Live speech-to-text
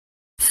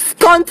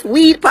Cunt,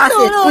 weed, pass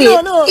it.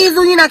 Wait, is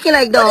you knocking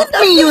like that?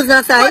 Me use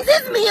no size.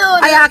 What is me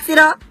on? I ask you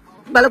that.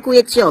 But look,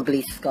 wait,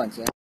 ugly cunt,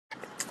 yeah.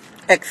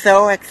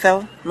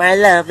 XO, my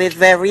love is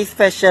very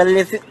special.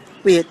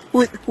 Wait,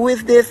 who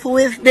is this? Who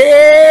is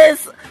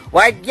this?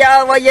 White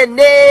girl, what your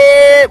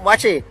name?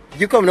 Watch it.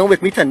 You come down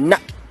with me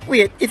tonight.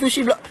 Wait, if you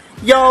she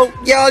yo,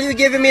 girl, you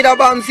giving me the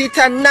bouncy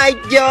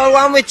tonight, girl.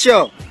 I'm with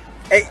you.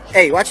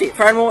 Hey, watch it.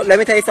 Furthermore, let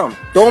me tell you something.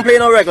 Don't play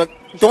no regular.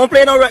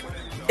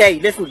 Hey,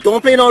 listen,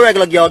 don't play no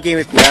regular girl game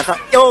with me.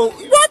 Yo,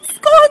 what's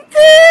going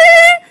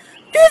on?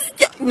 This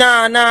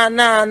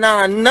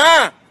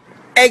nah.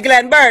 Hey,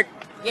 Glenn Bert.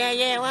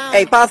 Yeah, wow.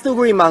 Hey, pass 2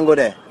 green mango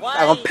there. Why?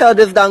 I'm gonna peel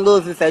this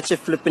dangles and say she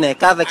flipping it.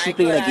 Cause like she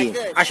playing the game.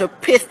 I should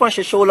piss punch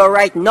your shoulder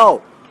right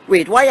now.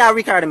 Wait, why you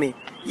recording me?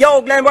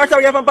 Yo, Glenn Bert,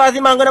 sorry if I'm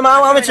passing mango to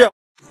my with you.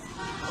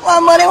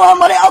 One money.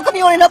 How come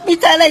you only knock me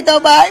tight like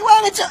that, boy?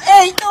 Why with you?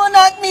 Hey, don't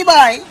knock me,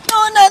 boy.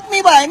 Don't knock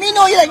me, boy. Me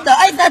know you like that.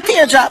 I'm not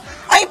teardrop.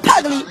 I'm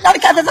pugly. Not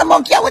because it's a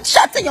monkey. I would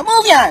shot to you.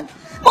 Move on.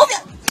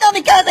 Not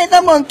because it's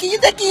a monkey. You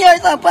take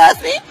yours and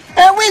pass me.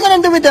 And what you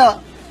gonna do with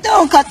that?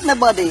 Don't cut my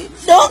body.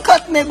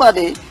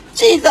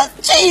 Jesus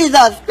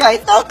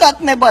Christ, don't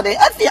cut my body.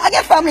 I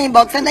get family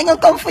inbox and they gonna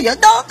come for you.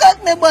 Don't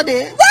cut my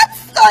body.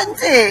 What's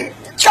country?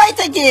 Try it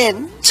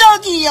again.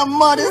 Chuggy your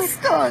mother's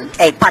cunt.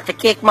 Hey, pat the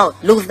cake mouth.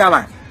 Lose the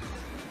man.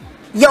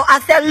 Yo, I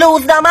said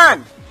lose the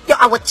man. Yo,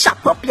 I would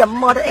chop up your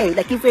mother. Hey,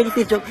 like you ready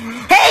to joke.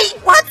 Hey,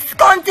 what's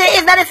country?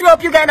 Is that a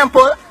rope you got and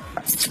pull?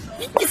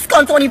 This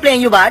cunt only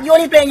playing you bad. You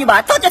only playing you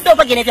bad. Touch yourself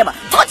again if you're bad.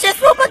 Touch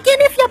yourself again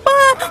if you're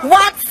bad.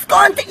 What's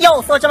cunt?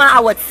 Yo, Soldier Man, I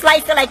would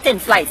slice it like thin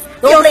slice.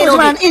 Don't play no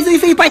man. Easy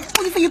for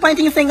you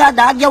pointing your finger,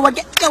 dog. Yo, what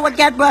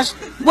get brushed?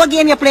 What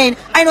game you playing?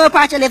 I know a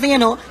part you're living, you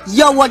know.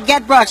 Yo, what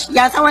get brushed? You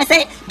understand what I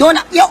say? Don't.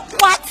 Yo,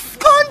 what's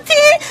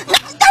cunty?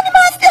 That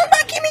man still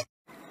backing me.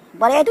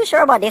 But I do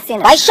sure about this, you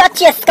know. I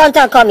shut your cunt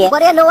and come here.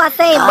 But I know what I'm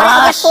saying. But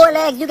I get 4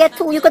 legs, you get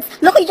 2. You could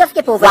look, you just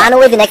skip over. I know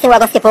where the next thing we're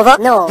gonna skip over?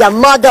 No. Your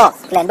mother.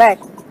 Glenn Bert.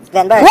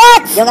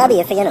 What? You gotta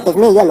be a you know. It's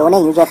me, you alone,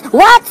 and you just.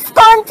 What,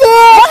 Stunty?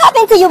 What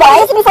happened to you, boy?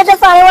 You see me for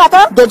just finding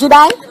water? Did you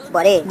die?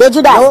 Buddy. Did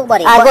you die? No,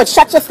 buddy. I go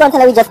shut your skunt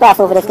and we just pass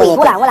over this thing.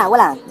 Hold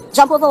on.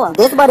 Jump over what?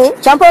 This buddy.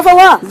 Jump over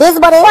what? This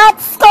buddy. What,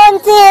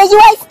 Stunty? You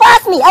ain't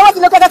pass me. I want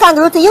to look like a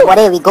kangaroo to you.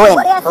 Buddy, we going.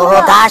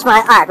 Oh gosh,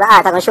 my art.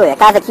 I'm gonna show you.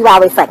 Cause the keep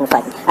always fighting.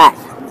 Alright.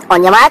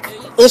 On your mark,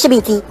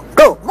 HBT,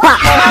 go. My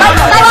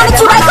want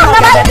you, I come,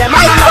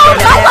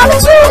 I want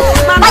you.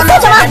 My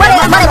soldier man,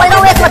 buddy,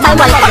 don't waste your time,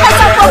 buddy.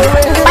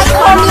 I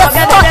call me a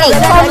fuck,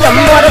 call me a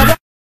mother.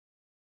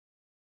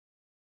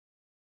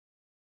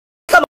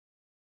 Come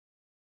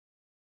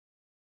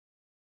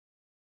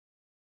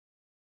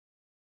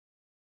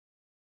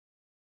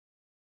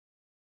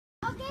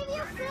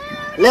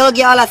on. Little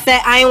girl, I say,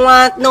 I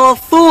want no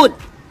food.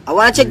 I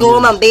want you to go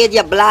home and bathe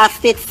your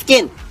blasted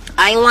skin.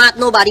 I ain't want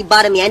nobody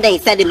bother me, and then he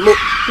said it move.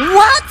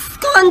 What,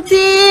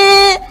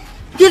 Scunty?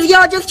 This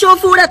y'all just throw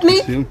food at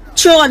me?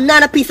 Throw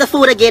another piece of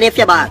food again if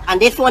you're bad. And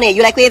this one here,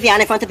 you like wave your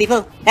hand in front of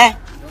people? Eh?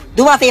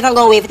 Do one favor and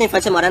go wave it in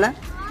front of your mother, nah?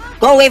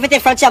 Go wave it in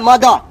front of your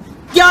mother.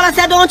 Y'all I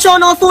said don't throw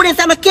no food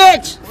inside my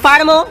cage.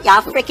 Furthermore,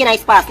 y'all freaking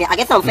nice pass me. I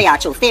get something for y'all,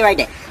 too. Stay right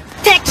there.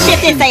 Take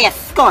shit inside your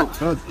skunt.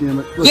 God damn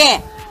it.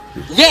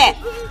 Yeah.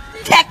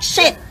 Take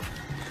shit.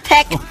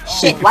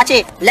 Watch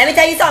it. Let me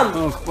tell you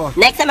something. Oh, fuck.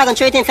 Next time I'm gonna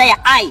throw it inside your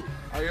eye.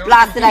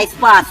 Blasted ice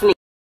pass me.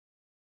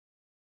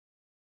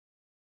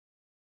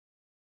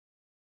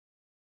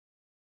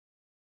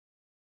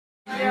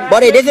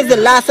 Buddy, this is the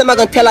last time I'm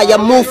gonna tell her you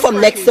move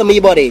from next to me,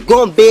 buddy.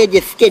 Go and bathe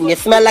your skin. You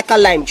smell like a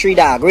lime tree,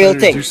 dog. Real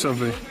thing. Do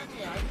something.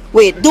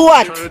 Wait, do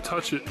what? Try to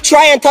touch it.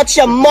 Try and touch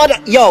your mother.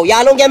 Yo,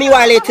 y'all don't get me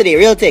wild today.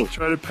 Real thing.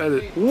 Try to pet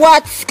it.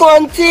 What,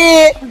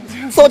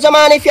 Scunty? Soldier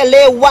man, if you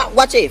lay,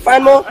 watch it.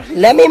 Friend mo,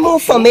 let me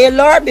move from here,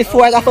 Lord,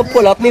 before I got to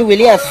pull up me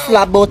willy and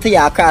slap both of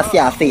y'all across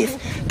your face.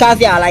 Cause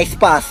y'all eyes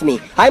pass me.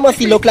 I must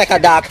look like a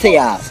dog to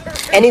y'all.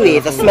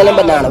 Anyways, a smelling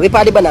banana. We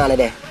part the banana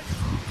there.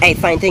 Hey,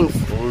 fine things.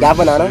 You have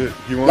banana?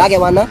 Y'all get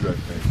one now?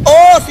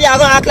 Oh, so y'all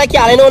gonna act like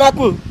y'all ain't know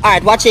nothing.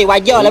 Alright, watch it,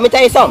 white girl. Let me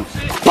tell you something.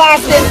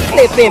 Pass this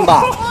sniffing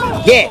bar.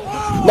 Yeah.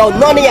 Now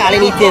none of y'all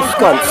ain't eating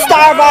skunt.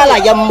 Starve all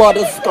like your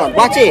mother's skunt.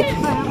 Watch it.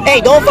 Hey,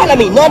 don't follow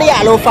me. None of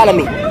y'all don't follow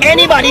me.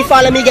 Anybody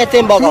follow me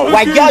getting bugger.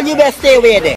 White girl, you better stay away there.